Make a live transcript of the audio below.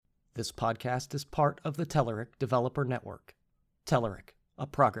This podcast is part of the Telerik Developer Network. Telerik, a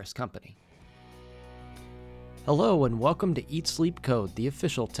progress company. Hello and welcome to Eat Sleep Code, the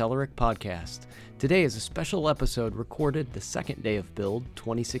official Telerik podcast. Today is a special episode recorded the second day of Build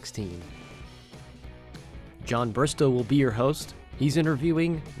 2016. John Bristow will be your host. He's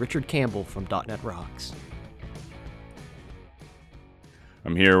interviewing Richard Campbell from .NET Rocks.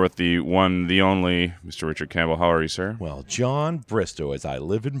 I'm here with the one, the only, Mr. Richard Campbell. How are you, sir? Well, John Bristow, as I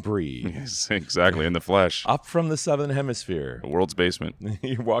live and breathe. Yes, exactly, in the flesh. Up from the southern hemisphere. The world's basement.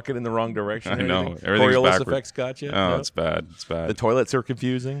 You're walking in the wrong direction. I know. Everything's Coriolis backward. effects got you? Oh, it's bad. It's bad. The toilets are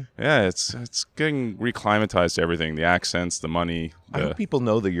confusing. Yeah, it's getting reclimatized to everything. The accents, the money. I hope people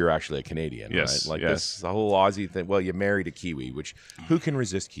know that you're actually a Canadian, yes, right? Like yes. this, the whole Aussie thing. Well, you married a Kiwi, which who can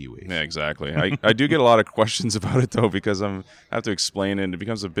resist Kiwi? Yeah, exactly. I do get a lot of questions about it, though, because I have to explain it, and it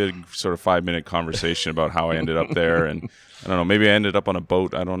becomes a big sort of 5-minute conversation about how I ended up there, and I don't know, maybe I ended up on a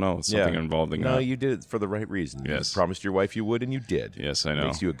boat. I don't know. Something involving No, that. you did it for the right reason. Yes. You promised your wife you would, and you did. Yes, I know.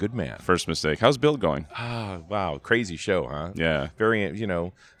 Makes you a good man. First mistake. How's Build going? Ah, wow. Crazy show, huh? Yeah.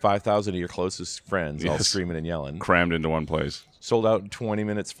 Very, 5,000 of your closest friends all Yes. screaming and yelling. Crammed into one place. Sold out in 20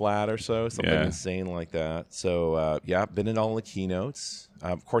 minutes flat or so, something Yeah. insane like that. So, been in all the keynotes.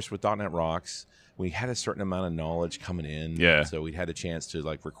 Of course, with .NET Rocks, we had a certain amount of knowledge coming in. Yeah. So we had a chance to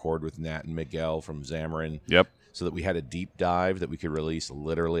record with Nat and Miguel from Xamarin. Yep. So that we had a deep dive that we could release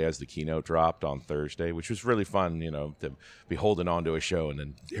literally as the keynote dropped on Thursday, which was really fun, to be holding on to a show and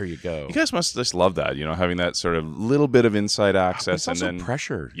then here you go. You guys must just love that, having that sort of little bit of inside access, It's also and then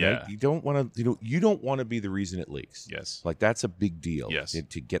pressure. Yeah. Right? You don't want to. You don't want to be the reason it leaks. Yes. That's a big deal. Yes.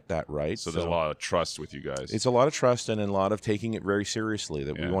 To get that right. So there's a lot of trust with you guys. It's a lot of trust and a lot of taking it very seriously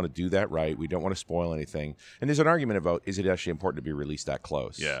that we want to do that right. We don't want to spoil anything. And there's an argument about, is it actually important to be released that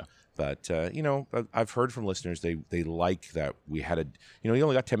close? Yeah. But, I've heard from listeners, they like that we had you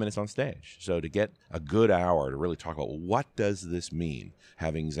only got 10 minutes on stage. So to get a good hour to really talk about, well, what does this mean,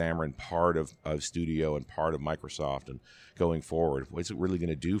 having Xamarin part of Studio and part of Microsoft and going forward, what's it really going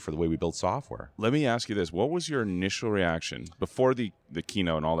to do for the way we build software? Let me ask you this. What was your initial reaction before the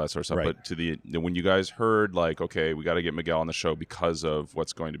keynote and all that sort of stuff, Right. but to when you guys heard, okay, we got to get Miguel on the show because of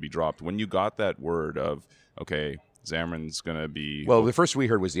what's going to be dropped, when you got that word of, okay, Xamarin's going to be... Well, the first we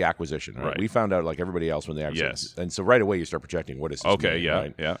heard was the acquisition. Right? Right. We found out like everybody else when the acquisition. Yes. And so right away you start projecting, what does this Okay, mean, yeah,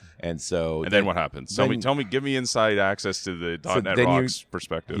 right? yeah. And so... And then what happens? Tell me, give me inside access to the So .NET then Rocks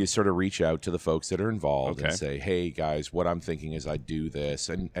perspective. You sort of reach out to the folks that are involved Okay. and say, hey, guys, what I'm thinking is I do this.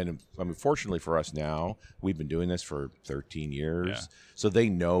 And I mean, fortunately for us now, we've been doing this for 13 years. Yeah. So they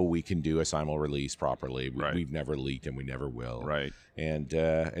know we can do a simul release properly. Right. We've never leaked and we never will. Right.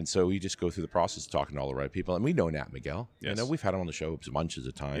 And so we just go through the process of talking to all the right people. And we know Nat Miguel. Yes. We've had him on the show bunches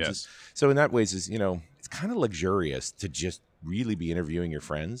of times. Yes. So in that ways, it's kind of luxurious to just really be interviewing your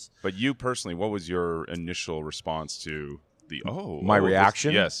friends. But you personally, what was your initial response to the... My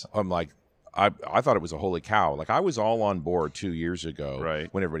reaction? Yes. I'm like, I thought it was a holy cow. I was all on board 2 years ago,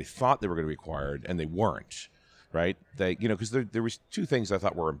 Right. when everybody thought they were going to be acquired, and they weren't, right? They, because there was two things I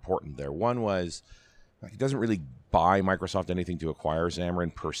thought were important there. One was, it doesn't really buy Microsoft anything to acquire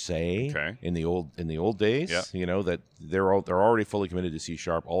Xamarin per se. Okay. In the old days, Yeah. that they're already fully committed to C#.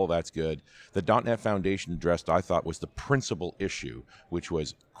 All of that's good. The .NET Foundation addressed, I thought, was the principal issue, which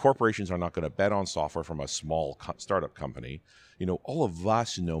was corporations are not going to bet on software from a small startup company. All of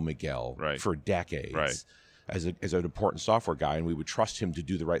us know Miguel Right. for decades. Right. As an important software guy, and we would trust him to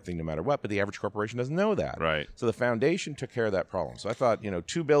do the right thing no matter what, but the average corporation doesn't know that. Right. So the foundation took care of that problem. So I thought,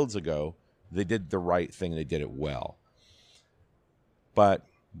 2 builds ago, they did the right thing. They did it well. But,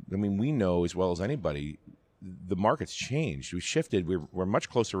 we know as well as anybody, the market's changed. We've shifted. We're much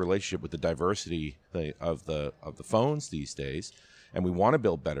closer relationship with the diversity of the phones these days, and we want to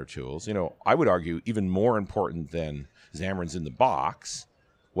build better tools. I would argue even more important than Xamarin's in the box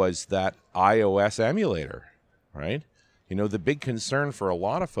was that iOS emulator, right? The big concern for a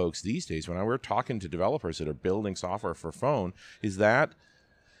lot of folks these days, when we're talking to developers that are building software for phone, is that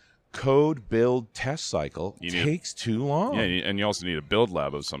code build test cycle takes too long. Yeah, and you also need a build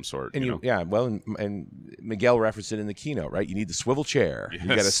lab of some sort. And and Miguel referenced it in the keynote, right? You need the swivel chair. Yes. You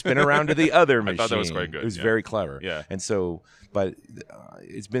got to spin around to the other machine. I thought that was quite good. It was Yeah. very clever. Yeah. And so, but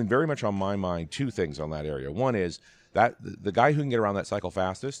it's been very much on my mind 2 things on that area. One is that the guy who can get around that cycle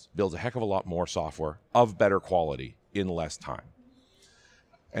fastest builds a heck of a lot more software of better quality in less time.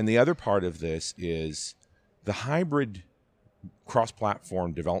 And the other part of this is the hybrid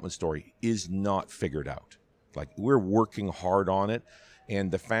cross-platform development story is not figured out. We're working hard on it, and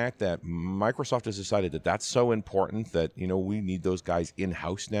the fact that Microsoft has decided that that's so important that we need those guys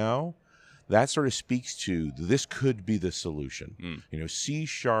in-house now, that sort of speaks to this could be the solution. You know, C#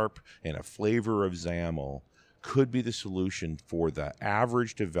 and a flavor of XAML could be the solution for the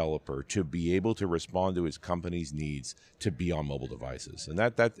average developer to be able to respond to his company's needs to be on mobile devices. And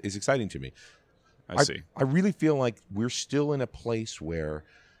that is exciting to me. I see. I really feel like we're still in a place where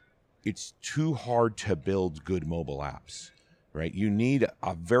it's too hard to build good mobile apps, right? You need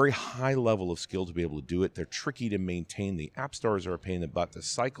a very high level of skill to be able to do it. They're tricky to maintain. The app stores are a pain in the butt. The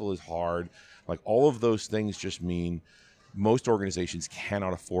cycle is hard. Like, all of those things just mean most organizations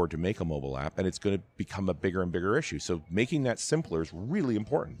cannot afford to make a mobile app, and it's going to become a bigger and bigger issue. So making that simpler is really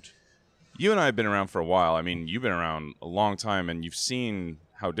important. You and I have been around for a while. I mean, you've been around a long time, and you've seen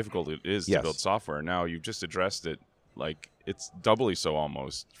how difficult it is to build software. Now you've just addressed it, like it's doubly so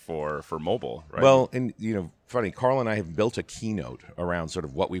almost for mobile, right? Well, and you know, funny, Carl and I have built a keynote around sort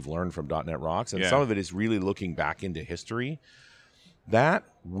of what we've learned from .NET Rocks, and some of it is really looking back into history. That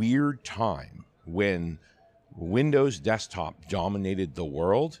weird time when Windows desktop dominated the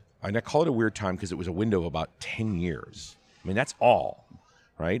world, and I call it a weird time because it was a window of about 10 years. I mean, that's all,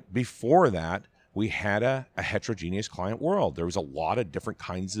 right? Before that, we had a heterogeneous client world. There was a lot of different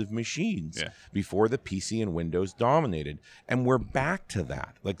kinds of machines before the PC and Windows dominated. And we're back to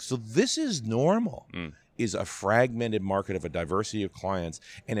that. Like, so this is normal, is a fragmented market of a diversity of clients.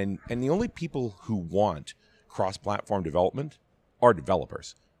 And the only people who want cross-platform development are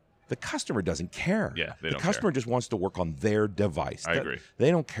developers. The customer doesn't care. Yeah, the customer just wants to work on their device. I agree. They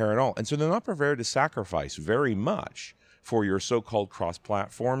don't care at all. And so they're not prepared to sacrifice very much for your so-called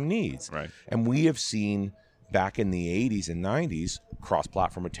cross-platform needs. Right. And we have seen back in the 80s and 90s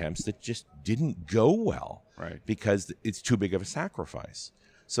cross-platform attempts that just didn't go well, right, because it's too big of a sacrifice.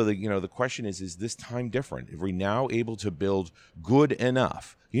 So the question is this time different? Are we now able to build good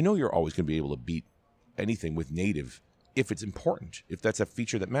enough? You know, you're always going to be able to beat anything with native if it's important, if that's a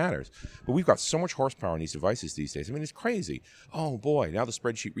feature that matters. But we've got so much horsepower on these devices these days. I mean, it's crazy. Oh, boy, now the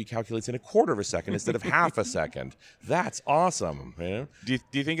spreadsheet recalculates in a quarter of a second instead of half a second. That's awesome. You know? Do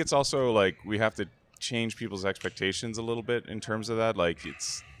you think it's also like we have to change people's expectations a little bit in terms of that? Like,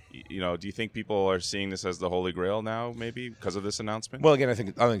 it's, you know, do you think people are seeing this as the holy grail now, maybe, because of this announcement? Well, again, I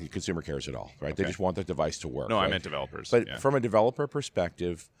don't think the consumer cares at all, right? Okay. They just want the device to work. No, right? I meant developers. But from a developer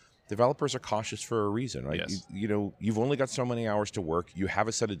perspective, developers are cautious for a reason, right? Yes. You know, you've only got so many hours to work. You have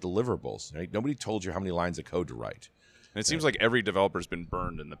a set of deliverables, right? Nobody told you how many lines of code to write. And it seems like every developer's been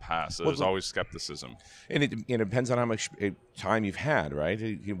burned in the past. So there's always skepticism. And it depends on how much time you've had,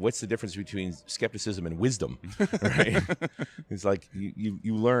 right? What's the difference between skepticism and wisdom, right? It's like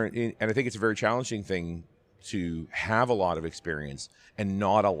you learn, and I think it's a very challenging thing to have a lot of experience and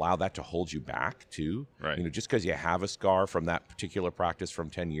not allow that to hold you back too. Right. You know, just because you have a scar from that particular practice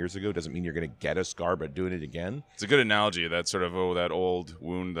from 10 years ago doesn't mean you're going to get a scar by doing it again. It's a good analogy, that sort of, that old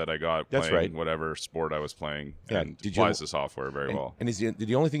wound that I got playing whatever sport I was playing, and applies to software very well. And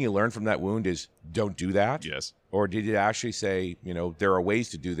the only thing you learn from that wound is don't do that? Yes. Or did it actually say, you know, there are ways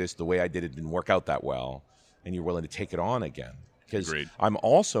to do this, the way I did it didn't work out that well, and you're willing to take it on again? Because I'm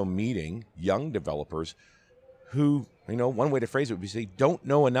also meeting young developers who, you know, one way to phrase it would be say, don't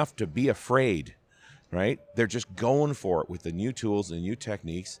know enough to be afraid, right? They're just going for it with the new tools and the new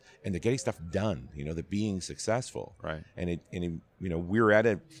techniques, and they're getting stuff done, you know, they're being successful. Right. And you know, we're at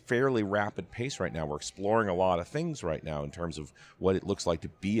a fairly rapid pace right now. We're exploring a lot of things right now in terms of what it looks like to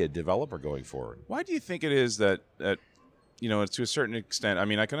be a developer going forward. Why do you think it is that you know, to a certain extent, I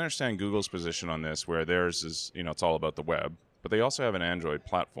mean, I can understand Google's position on this, where theirs is, you know, it's all about the web, but they also have an Android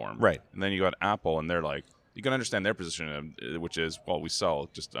platform. Right. And then you got Apple, and they're like, you can understand their position, which is, well, we sell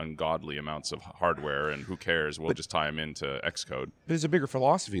just ungodly amounts of hardware, and who cares? We'll just tie them into Xcode. But there's a bigger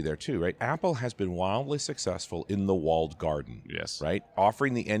philosophy there too, right? Apple has been wildly successful in the walled garden. Yes. Right?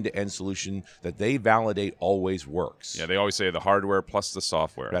 Offering the end-to-end solution that they validate always works. Yeah, they always say the hardware plus the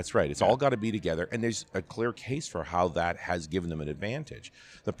software. That's right. It's all got to be together, and there's a clear case for how that has given them an advantage.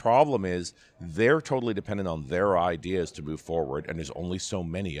 The problem is they're totally dependent on their ideas to move forward, and there's only so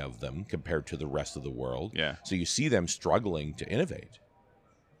many of them compared to the rest of the world. Yeah. So you see them struggling to innovate.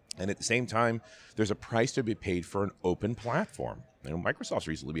 And at the same time, there's a price to be paid for an open platform. You know, Microsoft's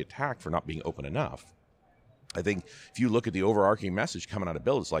recently been attacked for not being open enough. I think if you look at the overarching message coming out of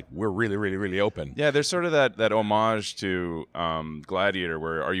Build, it's like, we're really, really, really open. Yeah, there's sort of that homage to Gladiator,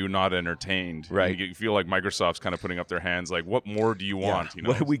 where are you not entertained? Right. You feel like Microsoft's kind of putting up their hands like, what more do you want? You know?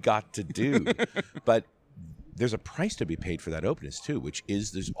 What do we got to do? But there's a price to be paid for that openness too, which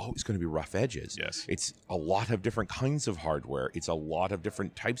is there's always going to be rough edges. Yes. It's a lot of different kinds of hardware. It's a lot of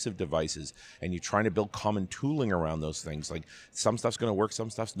different types of devices, and you're trying to build common tooling around those things. Like some stuff's going to work, some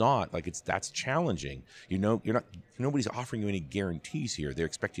stuff's not. Like that's challenging. Nobody's offering you any guarantees here. They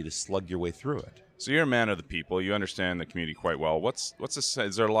expect you to slug your way through it. So you're a man of the people. You understand the community quite well.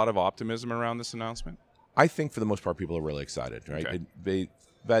 Is there a lot of optimism around this announcement? I think for the most part, people are really excited, right? Okay.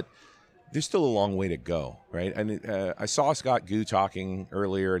 But there's still a long way to go, right? And I saw Scott Gu talking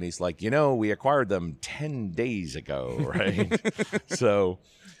earlier, and he's like, we acquired them 10 days ago, right? So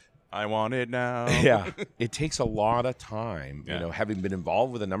I want it now. Yeah, it takes a lot of time. Yeah. Having been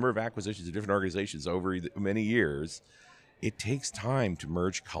involved with a number of acquisitions of different organizations over many years, it takes time to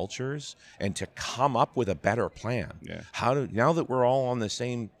merge cultures and to come up with a better plan. Yeah. Now that we're all on the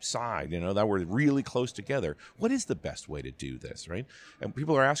same side, that we're really close together, what is the best way to do this, right? And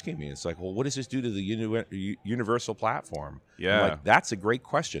people are asking me, it's like, well, what does this do to the universal platform? Yeah. I'm like, that's a great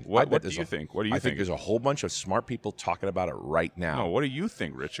question. What do you think? What do you think? I think there's a whole bunch of smart people talking about it right now. No, what do you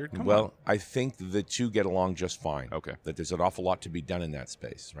think, Richard? Come on. I think the two get along just fine. Okay. That there's an awful lot to be done in that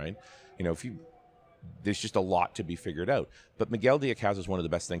space, right? There's just a lot to be figured out. But Miguel Diaz is one of the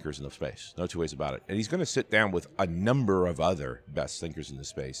best thinkers in the space. No two ways about it. And he's going to sit down with a number of other best thinkers in the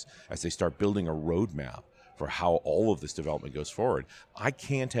space as they start building a roadmap for how all of this development goes forward. I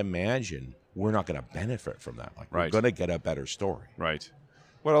can't imagine we're not going to benefit from that. We're going to get a better story. Right.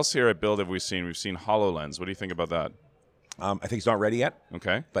 What else here at Build have we seen? We've seen HoloLens. What do you think about that? I think it's not ready yet.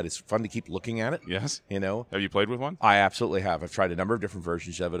 Okay. But it's fun to keep looking at it. Yes. Have you played with one? I absolutely have. I've tried a number of different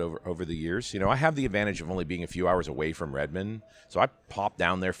versions of it over the years. I have the advantage of only being a few hours away from Redmond. So I pop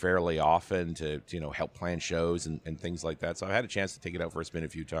down there fairly often to help plan shows and things like that. So I've had a chance to take it out for a spin a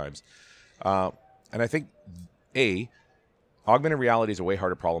few times. And I think, augmented reality is a way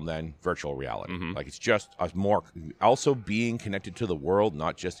harder problem than virtual reality. Mm-hmm. It's just also being connected to the world,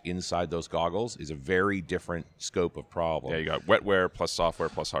 not just inside those goggles, is a very different scope of problem. Yeah, you got wetware plus software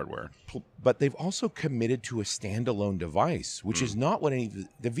plus hardware. But they've also committed to a standalone device, which is not what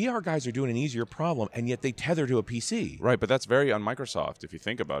the VR guys are doing an easier problem, and yet they tether to a PC. Right, but that's very on Microsoft, if you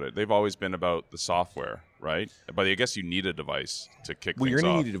think about it. They've always been about the software, right? But I guess you need a device to kick things off. Well, you're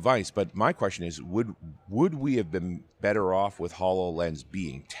going to need a device, but my question is, would we have been better off with HoloLens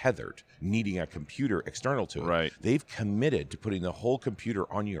being tethered, needing a computer external to it? Right. They've committed to putting the whole computer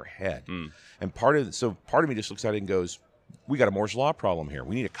on your head. And part of me just looks at it and goes, we got a Moore's Law problem here.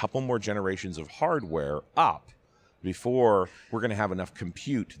 We need a couple more generations of hardware up before we're going to have enough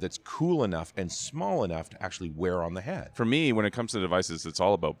compute that's cool enough and small enough to actually wear on the head. For me, when it comes to devices, it's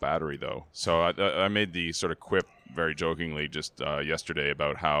all about battery, though. So I made the sort of quip very jokingly just yesterday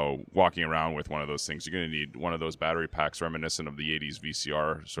about how walking around with one of those things, you're going to need one of those battery packs reminiscent of the 80s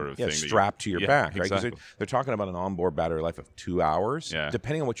VCR sort of thing. Strapped to your back, right? Exactly. Because they're talking about an onboard battery life of 2 hours,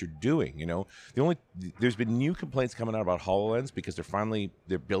 depending on what you're doing. There's been new complaints coming out about HoloLens because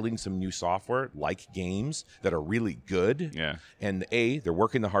they're building some new software like games that are really good. Yeah. And they're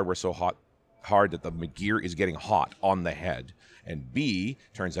working the hardware so hard that the gear is getting hot on the head. And B,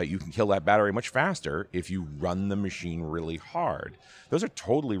 turns out you can kill that battery much faster if you run the machine really hard. Those are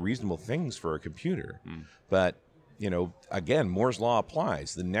totally reasonable things for a computer. But, again, Moore's Law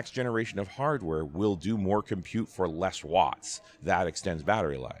applies. The next generation of hardware will do more compute for less watts. That extends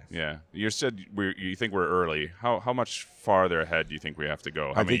battery life. Yeah. You said you think we're early. How much farther ahead do you think we have to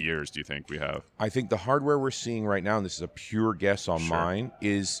go? How many years do you think we have? I think the hardware we're seeing right now, and this is a pure guess on mine,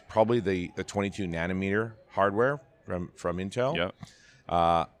 is probably the 22 nanometer hardware from Intel.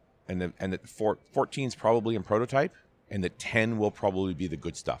 Yeah. And the 14 is probably in prototype, and the 10 will probably be the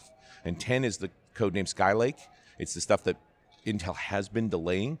good stuff. And 10 is the codename Skylake. It's the stuff that Intel has been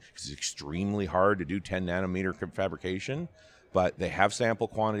delaying because it's extremely hard to do 10 nanometer fabrication, but they have sample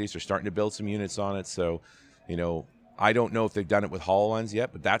quantities. They're starting to build some units on it. So, I don't know if they've done it with HoloLens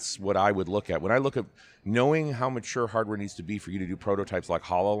yet, but that's what I would look at. When I look at knowing how mature hardware needs to be for you to do prototypes like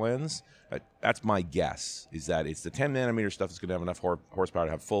HoloLens, that's my guess, is that it's the 10 nanometer stuff that's going to have enough horsepower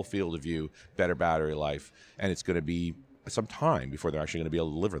to have full field of view, better battery life, and it's going to be some time before they're actually going to be able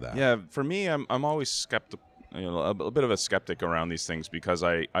to deliver that. Yeah, for me, I'm always skeptical. A bit of a skeptic around these things because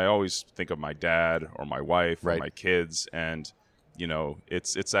I always think of my dad or my wife or my kids, and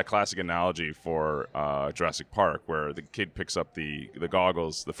it's that classic analogy for Jurassic Park where the kid picks up the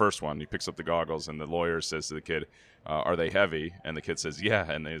goggles, the first one, he picks up the goggles, and the lawyer says to the kid, are they heavy? And the kid says, yeah.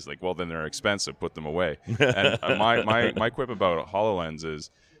 And he's like, well, then they're expensive, put them away. And my quip about HoloLens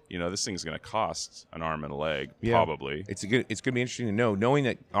is, this thing's going to cost an arm and a leg, probably. It's going to be interesting to knowing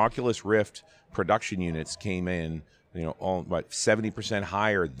that Oculus Rift production units came in about 70%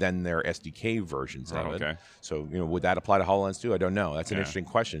 higher than their SDK versions of it. So, would that apply to HoloLens too? I don't know. That's an interesting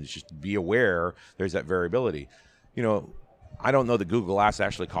question. It's just be aware there's that variability. I don't know that Google Glass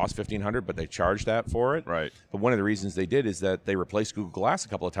actually cost $1,500, but they charged that for it. Right. But one of the reasons they did is that they replaced Google Glass a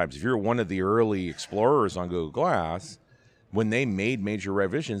couple of times. If you're one of the early explorers on Google Glass, when they made major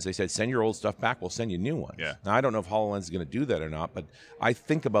revisions, they said, send your old stuff back, we'll send you new ones. Yeah. Now, I don't know if HoloLens is going to do that or not, but I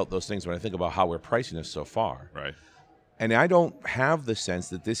think about those things when I think about how we're pricing this so far. Right. And I don't have the sense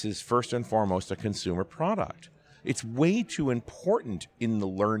that this is first and foremost a consumer product. It's way too important in the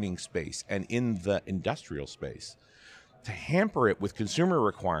learning space and in the industrial space to hamper it with consumer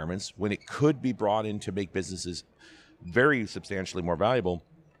requirements when it could be brought in to make businesses very substantially more valuable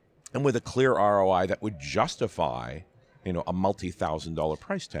and with a clear ROI that would justify a multi-$1,000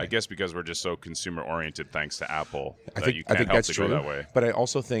 price tag. I guess because we're just so consumer-oriented thanks to Apple I think that's true. Go that way. But I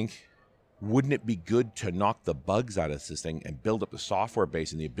also think, wouldn't it be good to knock the bugs out of this thing and build up the software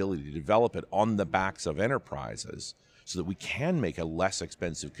base and the ability to develop it on the backs of enterprises so that we can make a less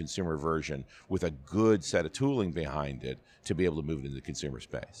expensive consumer version with a good set of tooling behind it to be able to move it into the consumer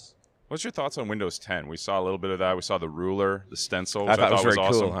space? What's your thoughts on Windows 10? We saw a little bit of that. We saw the ruler, the stencil, which I thought was very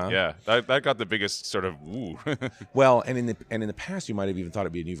awesome. Cool, huh? Yeah, that got the biggest sort of woo. Well, and in the past, you might have even thought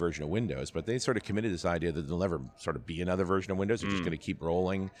it'd be a new version of Windows, but they sort of committed this idea that there'll never sort of be another version of Windows. They're just going to keep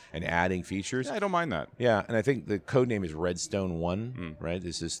rolling and adding features. Yeah, I don't mind that. Yeah, and I think the code name is Redstone 1, right?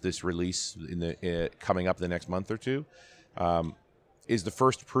 This release in the coming up the next month or two is the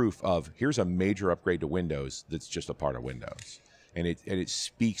first proof of here's a major upgrade to Windows that's just a part of Windows. And it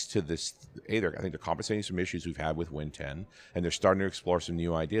speaks to this. I think they're compensating some issues we've had with Win 10, and they're starting to explore some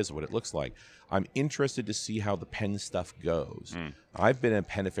new ideas of what it looks like. I'm interested to see how the pen stuff goes. I've been a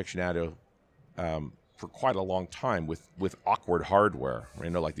pen aficionado for quite a long time with awkward hardware,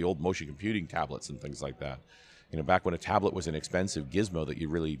 like the old motion computing tablets and things like that. Back when a tablet was an expensive gizmo that you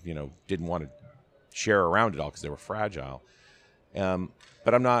really didn't want to share around at all because they were fragile.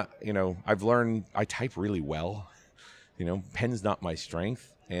 But I'm not. I've learned I type really well. Pen's not my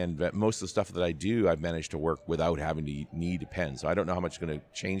strength, and most of the stuff that I do, I've managed to work without having to need a pen. So I don't know how much it's going to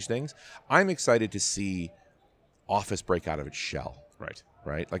change things. I'm excited to see Office break out of its shell.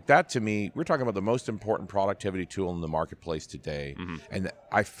 Right? Like that, to me, we're talking about the most important productivity tool in the marketplace today, and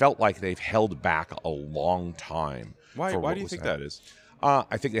I felt like they've held back a long time. Why do you think that is?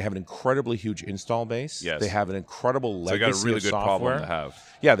 I think they have an incredibly huge install base. Yes. They have an incredible legacy of software. So they got a really good problem to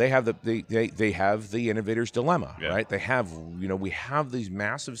have. Yeah, they have the innovator's dilemma, right? They have, we have these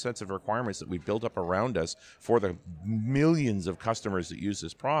massive sets of requirements that we've built up around us for the millions of customers that use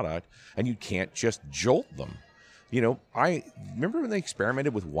this product, and you can't just jolt them. I remember when they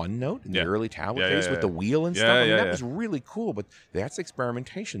experimented with OneNote in the early tablet days with the wheel and stuff. That was really cool, but that's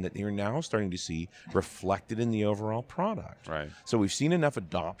experimentation that you're now starting to see reflected in the overall product. Right. So we've seen enough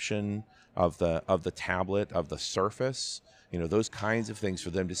adoption of the tablet, of the Surface, those kinds of things for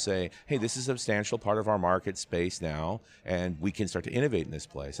them to say, hey, this is a substantial part of our market space now, and we can start to innovate in this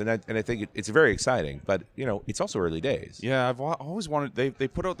place. And I think it's very exciting, but it's also early days. Yeah, I've always wanted. They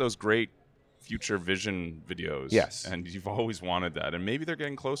put out those great future vision videos. Yes. And you've always wanted that. And maybe they're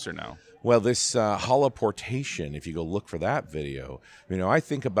getting closer now. Well, this holoportation, if you go look for that video, I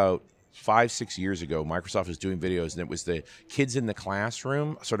think about 5-6 years ago, Microsoft was doing videos, and it was the kids in the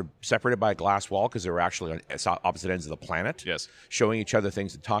classroom sort of separated by a glass wall because they were actually on opposite ends of the planet. Yes. Showing each other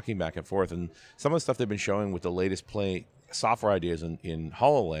things and talking back and forth. And some of the stuff they've been showing with the latest software ideas in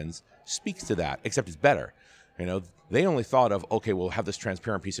HoloLens speaks to that, except it's better. They only thought of, okay, we'll have this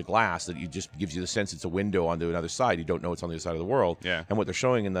transparent piece of glass that just gives you the sense it's a window onto another side. You don't know it's on the other side of the world. Yeah. And what they're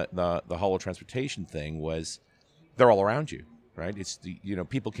showing in the holo transportation thing was they're all around you, right? It's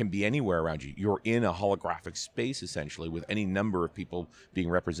people can be anywhere around you. You're in a holographic space, essentially, with any number of people being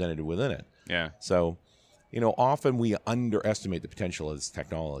represented within it. Yeah. So, often we underestimate the potential of this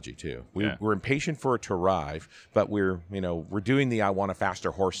technology, too. We're impatient for it to arrive, but we're doing the I want a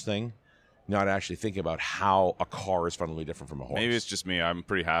faster horse thing, not actually thinking about how a car is fundamentally different from a horse. Maybe it's just me. I'm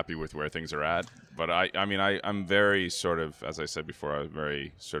pretty happy with where things are at. But I'm very sort of, as I said before, I'm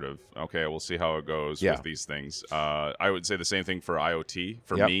very sort of, okay, we'll see how it goes with these things. I would say the same thing for IoT.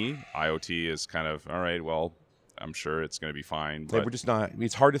 For me, IoT is kind of, all right, well, I'm sure it's going to be fine. But we're just not,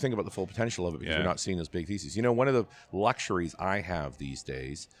 it's hard to think about the full potential of it because you're not seeing those big theses. One of the luxuries I have these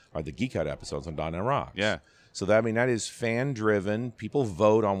days are the Geek Out episodes on .NET Rocks. Yeah. So that is fan-driven. People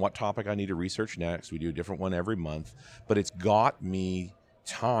vote on what topic I need to research next. We do a different one every month. But it's got me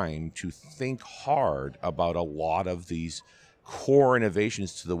time to think hard about a lot of these core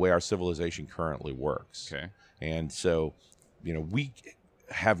innovations to the way our civilization currently works. Okay. And so, we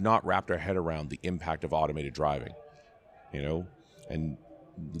have not wrapped our head around the impact of automated driving. and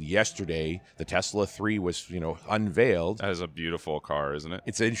yesterday the Tesla 3 was, unveiled. That is a beautiful car, isn't it?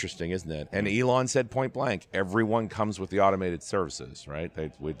 It's interesting, isn't it? And Elon said point blank, everyone comes with the automated services, right?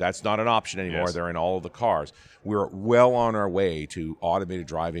 That's not an option anymore. Yes. They're in all of the cars. We're well on our way to automated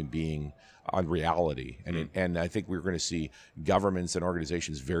driving being on reality. And I think we're going to see governments and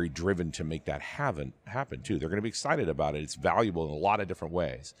organizations very driven to make that happen too. They're going to be excited about it. It's valuable in a lot of different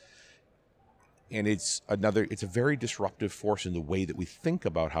ways. And it's a very disruptive force in the way that we think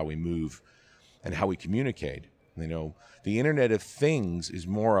about how we move and how we communicate. The Internet of Things is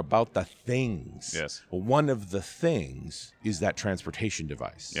more about the things. Yes. Well, one of the things is that transportation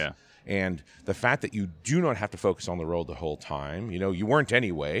device. Yeah. And the fact that you do not have to focus on the road the whole time, you weren't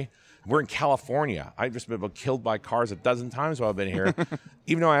anyway. We're in California. I've just been killed by cars a dozen times while I've been here.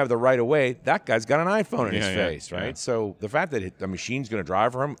 Even though I have the right of way, that guy's got an iPhone in his face, right? Yeah. So the fact that the machine's going to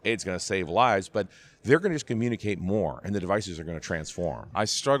drive for him, it's going to save lives, but they're going to just communicate more, and the devices are going to transform. I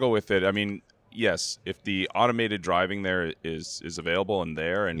struggle with it. I mean, yes, if the automated driving there is available and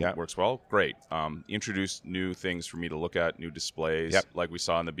there and works well, great. Introduce new things for me to look at, new displays, like we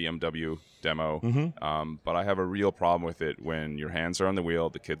saw in the BMW demo. Mm-hmm. But I have a real problem with it when your hands are on the wheel,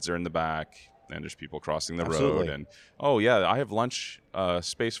 the kids are in the back, and there's people crossing the road. And, I have lunch,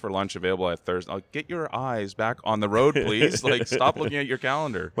 space for lunch available at Thursday. Get your eyes back on the road, please. Stop looking at your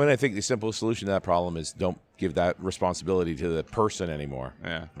calendar. Well, I think the simple solution to that problem is don't give that responsibility to the person anymore.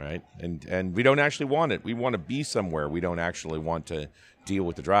 Yeah. Right? And we don't actually want it. We want to be somewhere. We don't actually want to deal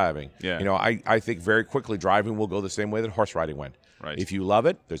with the driving. Yeah. I think very quickly driving will go the same way that horse riding went. Right. If you love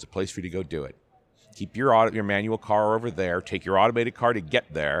it, there's a place for you to go do it. Keep your manual car over there. Take your automated car to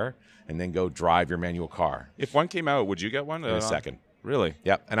get there, and then go drive your manual car. If one came out, would you get one? In a second. Really?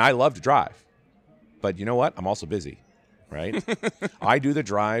 Yep. And I love to drive. But you know what? I'm also busy, right? I do the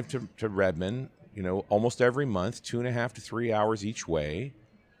drive to Redmond, almost every month, 2.5 to 3 hours each way.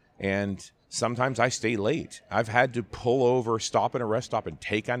 And sometimes I stay late. I've had to pull over, stop at a rest stop, and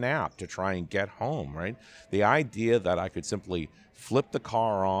take a nap to try and get home, right? The idea that I could simply flip the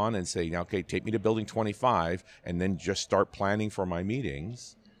car on and say, okay, take me to building 25, and then just start planning for my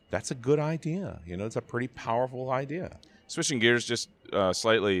meetings, that's a good idea. It's a pretty powerful idea. Switching gears just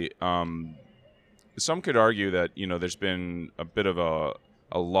slightly, some could argue that, there's been a bit of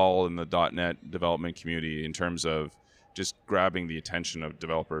a lull in the .NET development community in terms of just grabbing the attention of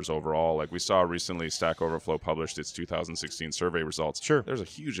developers overall. Like we saw recently, Stack Overflow published its 2016 survey results. Sure. There's a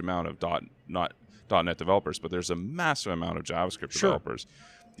huge amount of .NET developers, but there's a massive amount of JavaScript developers.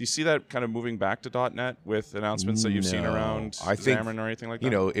 Do you see that kind of moving back to .NET with announcements that you've seen around Xamarin or anything like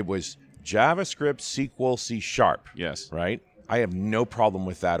that? It was JavaScript, SQL, C#. Yes. Right? I have no problem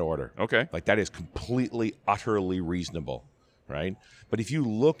with that order. Okay. That is completely, utterly reasonable, right? But if you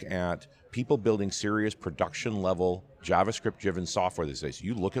look at people building serious production-level JavaScript-driven software these days,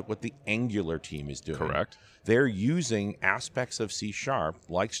 you look at what the Angular team is doing. Correct. They're using aspects of C#,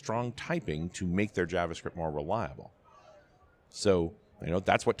 like strong typing, to make their JavaScript more reliable. So,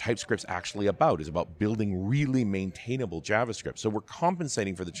 that's what TypeScript's actually about, is about building really maintainable JavaScript. So we're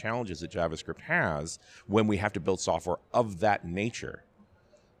compensating for the challenges that JavaScript has when we have to build software of that nature.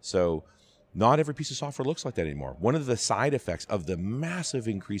 So not every piece of software looks like that anymore. One of the side effects of the massive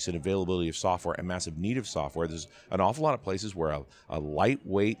increase in availability of software and massive need of software, there's an awful lot of places where a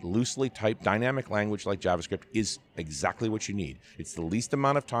lightweight, loosely typed, dynamic language like JavaScript is exactly what you need. It's the least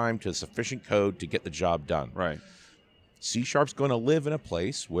amount of time to sufficient code to get the job done. Right. C#'s going to live in a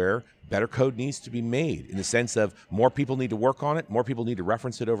place where better code needs to be made, in the sense of more people need to work on it, more people need to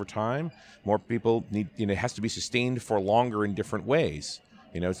reference it over time, more people need, it has to be sustained for longer in different ways.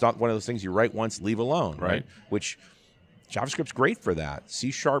 It's not one of those things you write once, leave alone, right? Which JavaScript's great for that.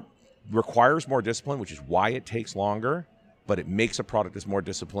 C# requires more discipline, which is why it takes longer, but it makes a product that's more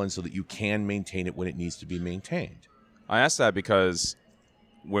disciplined so that you can maintain it when it needs to be maintained. I asked that because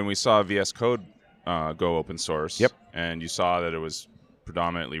when we saw VS Code go open source, and you saw that it was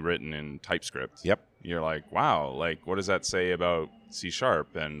predominantly written in TypeScript, you're like, wow, what does that say about C#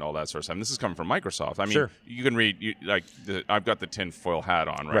 and all that sort of stuff? And this is coming from Microsoft. I mean, you can read, I've got the tinfoil hat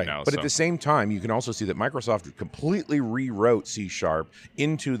on right now. But at the same time, you can also see that Microsoft completely rewrote C#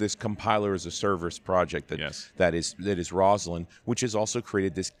 into this compiler as a service project that is Roslyn, which has also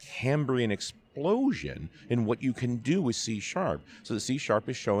created this Cambrian explosion in what you can do with C#. So the C#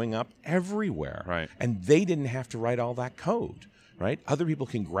 is showing up everywhere. Right. And they didn't have to write all that code. Right? Other people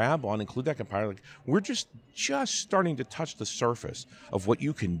can grab on, include that compiler. We're just starting to touch the surface of what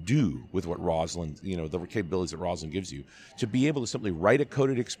you can do with what Roslyn, the capabilities that Roslyn gives you, to be able to simply write a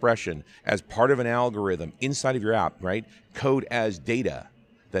coded expression as part of an algorithm inside of your app, right? Code as data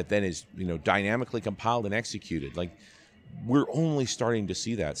that then is, dynamically compiled and executed. we're only starting to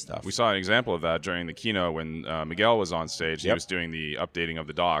see that stuff. We saw an example of that during the keynote when Miguel was on stage. He was doing the updating of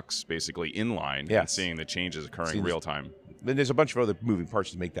the docs, basically inline, and seeing the changes occurring real time. Then there's a bunch of other moving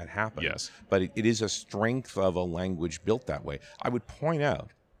parts to make that happen. Yes. But it is a strength of a language built that way. I would point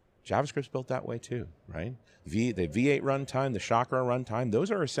out, JavaScript's built that way too, right? The V8 runtime, the Chakra runtime, those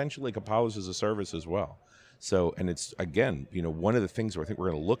are essentially composed as a service as well. So, and it's, again, one of the things I think we're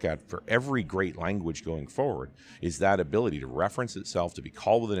going to look at for every great language going forward is that ability to reference itself, to be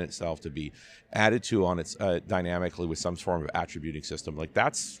called within itself, to be added to on its dynamically with some form of attributing system. Like,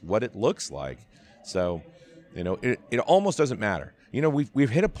 that's what it looks like. So, it almost doesn't matter. We've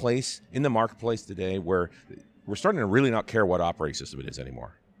hit a place in the marketplace today where we're starting to really not care what operating system it is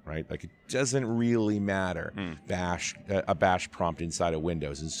anymore. Right? Like, it doesn't really matter. A bash prompt inside of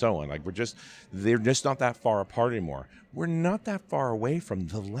Windows and so on. Like, they're just not that far apart anymore. We're not that far away from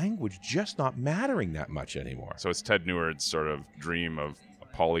the language just not mattering that much anymore. So it's Ted Neward's sort of dream of a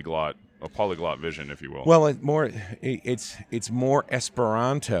polyglot vision, if you will. Well, it's more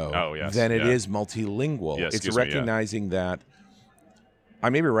Esperanto than it is multilingual. Yes, it's recognizing that I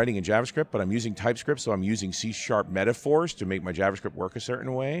may be writing in JavaScript, but I'm using TypeScript, so I'm using C# metaphors to make my JavaScript work a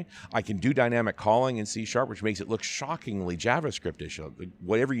certain way. I can do dynamic calling in C#, which makes it look shockingly JavaScript-ish.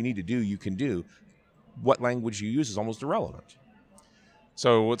 Whatever you need to do, you can do. What language you use is almost irrelevant.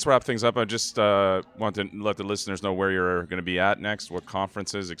 So let's wrap things up. I just want to let the listeners know where you're going to be at next, what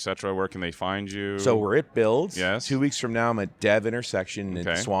conferences, etc. Where can they find you? So we're at Builds. Yes. 2 weeks from now, I'm at Dev Intersection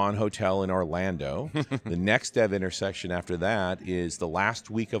at Swan Hotel in Orlando. The next Dev Intersection after that is the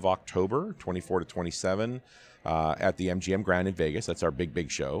last week of October, 24 to 27, at the MGM Grand in Vegas. That's our big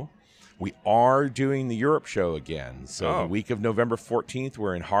show. We are doing the Europe show again. So the week of November 14th,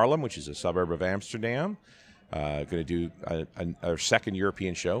 we're in Haarlem, which is a suburb of Amsterdam. Going to do our second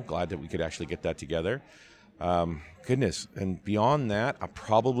European show. Glad that we could actually get that together. Goodness. And beyond that, I'll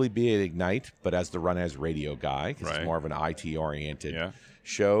probably be at Ignite, but as the Run As Radio guy, because it's more of an IT-oriented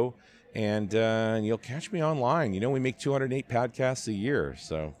show. And you'll catch me online. We make 208 podcasts a year,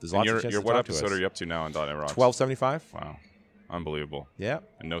 so there's lots of chances to talk to us. What episode are you up to now on .NET Rocks? 1275. Wow. Unbelievable. Yeah.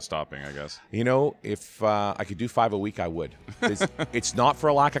 And no stopping, I guess. If I could do 5 a week, I would. It's not for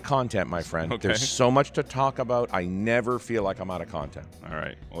a lack of content, my friend. Okay. There's so much to talk about. I never feel like I'm out of content. All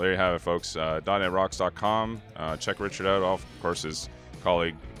right. Well, there you have it, folks. .NETRocks.com. Check Richard out. Of course, his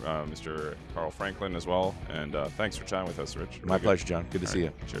colleague, Mr. Carl Franklin, as well. And thanks for chatting with us, Rich. My pleasure, John. Good to see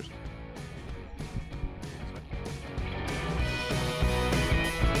you. Cheers.